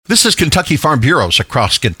This is Kentucky Farm Bureaus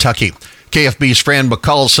across Kentucky. KFB's Fran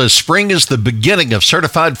McCall says spring is the beginning of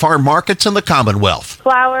certified farm markets in the Commonwealth.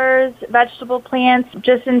 Flowers, vegetable plants,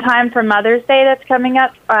 just in time for Mother's Day that's coming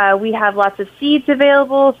up. We have lots of seeds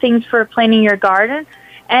available, things for planting your garden.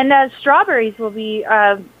 And strawberries will be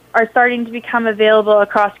are starting to become available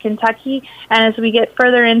across Kentucky. And as we get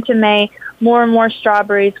further into May, more and more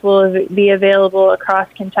strawberries will be available across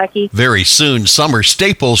Kentucky. Very soon, summer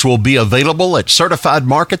staples will be available at certified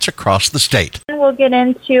markets across the state. And we'll get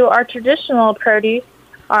into our traditional produce,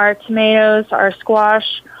 our tomatoes, our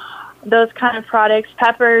squash, those kind of products,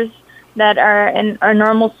 peppers that are in our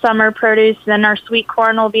normal summer produce. Then our sweet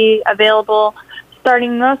corn will be available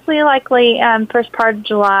starting mostly likely first part of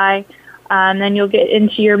July. Then you'll get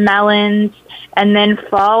into your melons, and then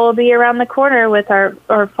fall will be around the corner with our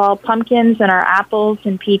fall pumpkins and our apples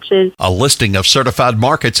and peaches. A listing of certified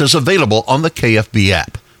markets is available on the KFB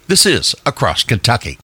app. This is Across Kentucky.